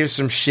idiots. Here's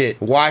some shit.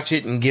 Watch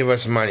it and give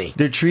us money.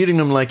 They're treating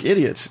them like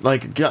idiots.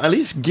 Like, at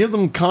least give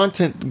them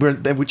content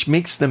which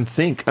makes them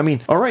think. I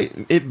mean, all right,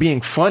 it being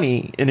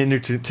funny and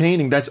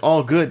entertaining, that's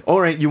all good.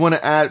 All right, you want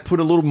to put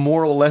a little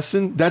moral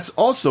lesson, that's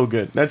also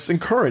good. That's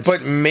encouraged.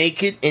 But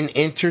make it an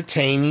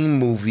entertaining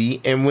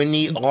movie, and when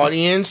the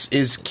audience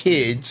is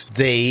kids,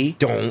 they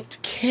don't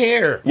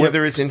care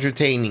whether it's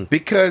entertaining,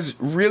 because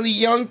really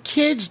young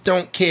kids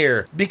don't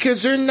care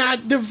because they're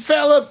not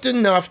developed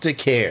enough to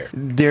care.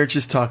 They're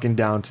just talking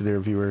down to their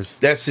viewers.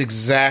 That's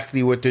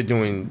exactly what they're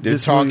doing. They're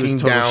talking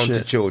down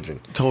to children.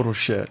 Total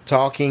shit.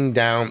 Talking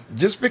down.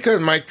 Just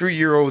because my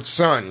 3-year-old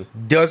son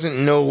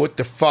doesn't know what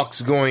the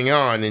fuck's going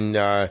on in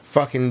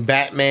fucking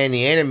Batman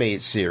the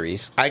Animated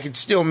Series, I could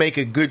still make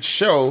a good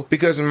show,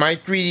 because when my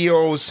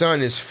 3-year-old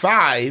son is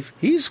 5,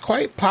 he's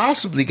quite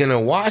possibly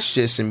gonna watch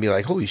this and be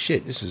like, holy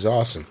shit, this is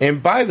awesome.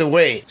 And by the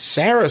way,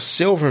 Sarah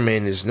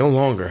Silverman is no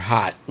longer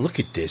hot. Look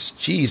at this.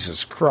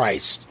 Jesus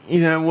Christ. You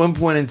know, at one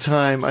point in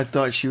time, I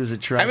thought she was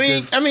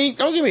attractive. I mean,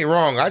 don't get me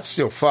wrong. I'd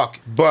still fuck.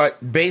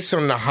 But based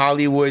on the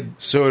Hollywood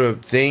sort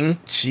of thing,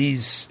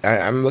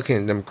 I'm looking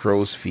at them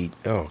crow's feet.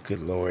 Oh,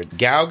 good Lord.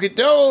 Gal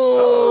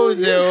Gadot,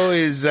 though,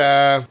 is,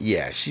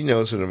 she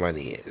knows where the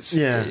money is.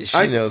 Yeah.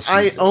 She knows.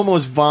 I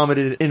almost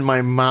vomited in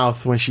my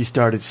mouth when she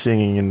started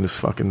singing in this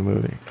fucking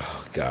movie. Oh,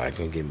 God,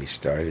 don't get me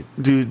started.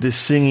 Dude, the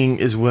singing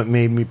is what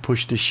made me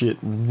push the shit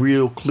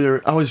real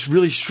clear. I was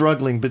really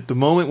struggling, but the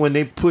moment when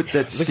they put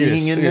that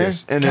singing in there,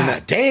 and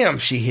God damn,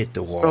 she hit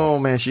the wall. Oh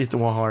man, she hit the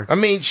wall hard. I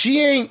mean,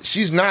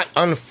 she's not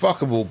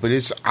unfuckable, but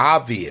it's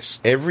obvious.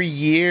 Every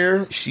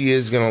year, she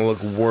is gonna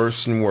look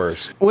worse and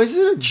worse. Was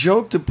it a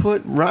joke to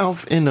put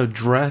Ralph in a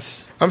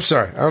dress? I'm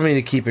sorry, I don't mean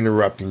to keep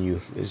interrupting you.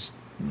 It's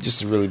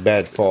just a really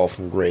bad fall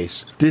from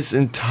grace. This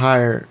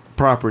entire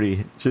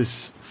property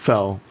just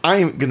fell. I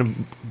ain't gonna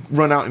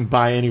run out and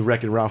buy any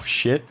Wreck-It Ralph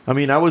shit. I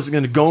mean, I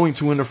wasn't going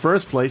to in the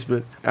first place,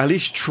 but at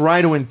least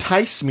try to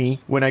entice me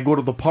when I go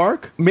to the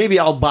park. Maybe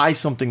I'll buy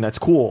something that's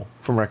cool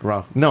from Wreck-It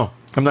Ralph. No,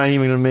 I'm not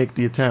even gonna make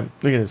the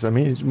attempt. Look at this. I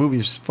mean, this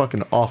movie's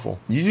fucking awful.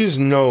 You just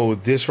know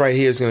this right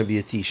here is gonna be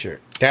a t-shirt.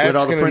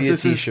 That's gonna be a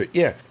t-shirt.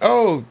 Yeah.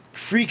 Oh,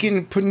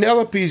 freaking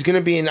Penelope's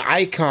gonna be an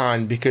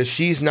icon because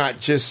she's not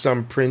just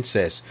some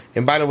princess.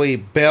 And by the way,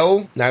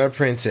 Belle, not a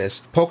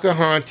princess.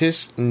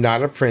 Pocahontas,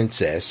 not a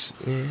princess.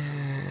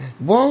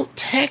 Well,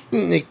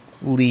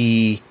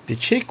 technically, the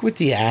chick with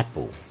the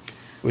apple,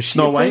 was she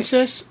a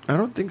princess? I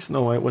don't think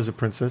Snow White was a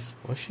princess.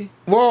 Was she?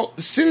 Well,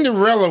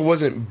 Cinderella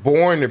wasn't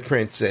born a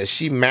princess.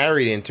 She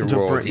married into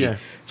royalty. Yeah.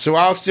 So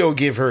I'll still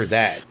give her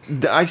that.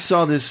 I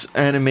saw this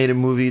animated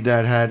movie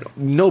that had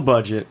no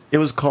budget. It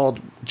was called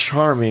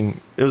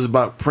Charming. It was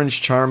about Prince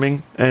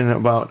Charming and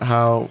about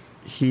how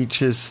he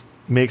just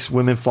makes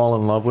women fall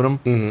in love with him.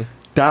 Mm-hmm.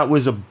 That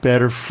was a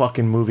better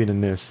fucking movie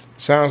than this.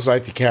 Sounds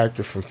like the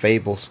character from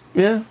Fables.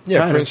 Yeah.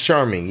 Yeah, Prince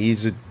Charming.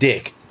 He's a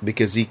dick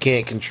because he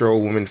can't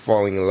control women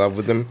falling in love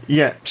with him.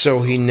 Yeah.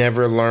 So he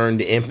never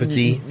learned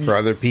empathy for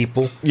other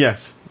people.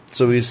 Yes.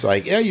 So he's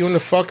like, yeah, you want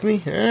to fuck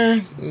me?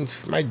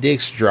 My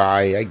dick's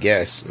dry, I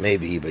guess,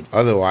 maybe, but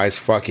otherwise,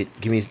 fuck it.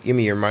 Give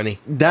me your money.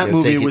 That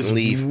movie was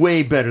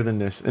way better than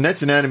this, and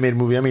that's an animated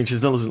movie. I mean, it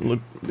just doesn't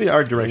look. The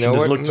art direction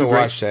doesn't look too great.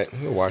 Watch that.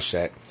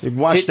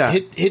 Watch that.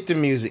 Hit the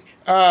music.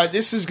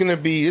 This is gonna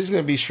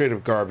be straight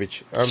up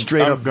garbage.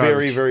 I'm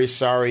very, very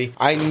sorry.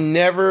 I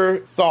never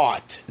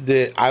thought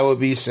that I would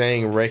be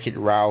saying Wreck-It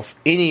Ralph.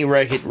 Any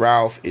Wreck-It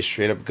Ralph is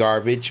straight up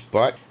garbage,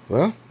 but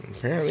well.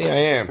 Apparently I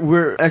am.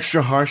 We're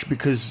extra harsh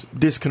because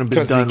this could have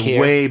been done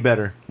way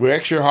better. We're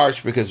extra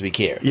harsh because we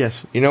care.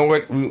 Yes. You know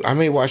what? I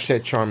may watch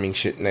that Charming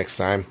shit next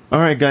time. All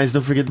right, guys.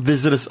 Don't forget to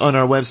visit us on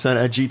our website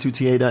at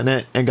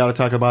g2ta.net and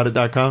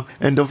gottatalkaboutit.com.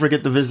 And don't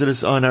forget to visit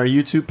us on our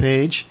YouTube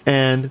page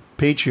and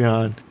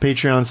Patreon.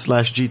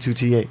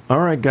 Patreon/G2TA.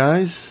 All right,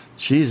 guys.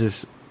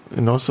 Jesus.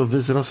 And also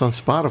visit us on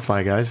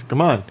Spotify, guys.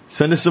 Come on.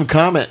 Send us some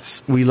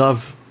comments. We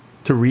love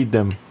to read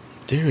them.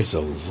 There is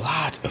a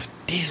lot of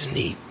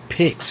Disney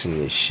picks in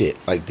this shit.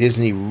 Like,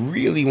 Disney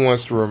really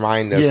wants to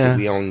remind us that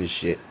we own this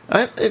shit.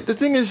 The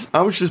thing is,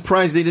 I was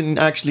surprised they didn't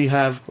actually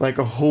have like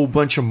a whole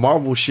bunch of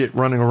Marvel shit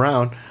running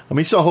around. I mean,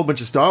 you saw a whole bunch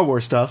of Star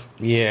Wars stuff.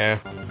 Yeah.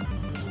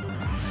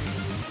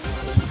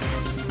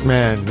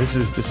 Man, this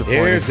is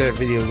disappointing. There's that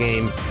video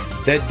game.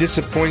 That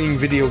disappointing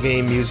video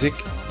game music.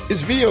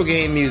 It's video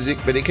game music,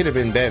 but it could have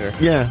been better.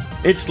 Yeah,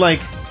 it's like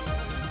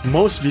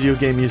most video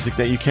game music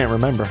that you can't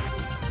remember.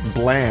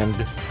 Bland.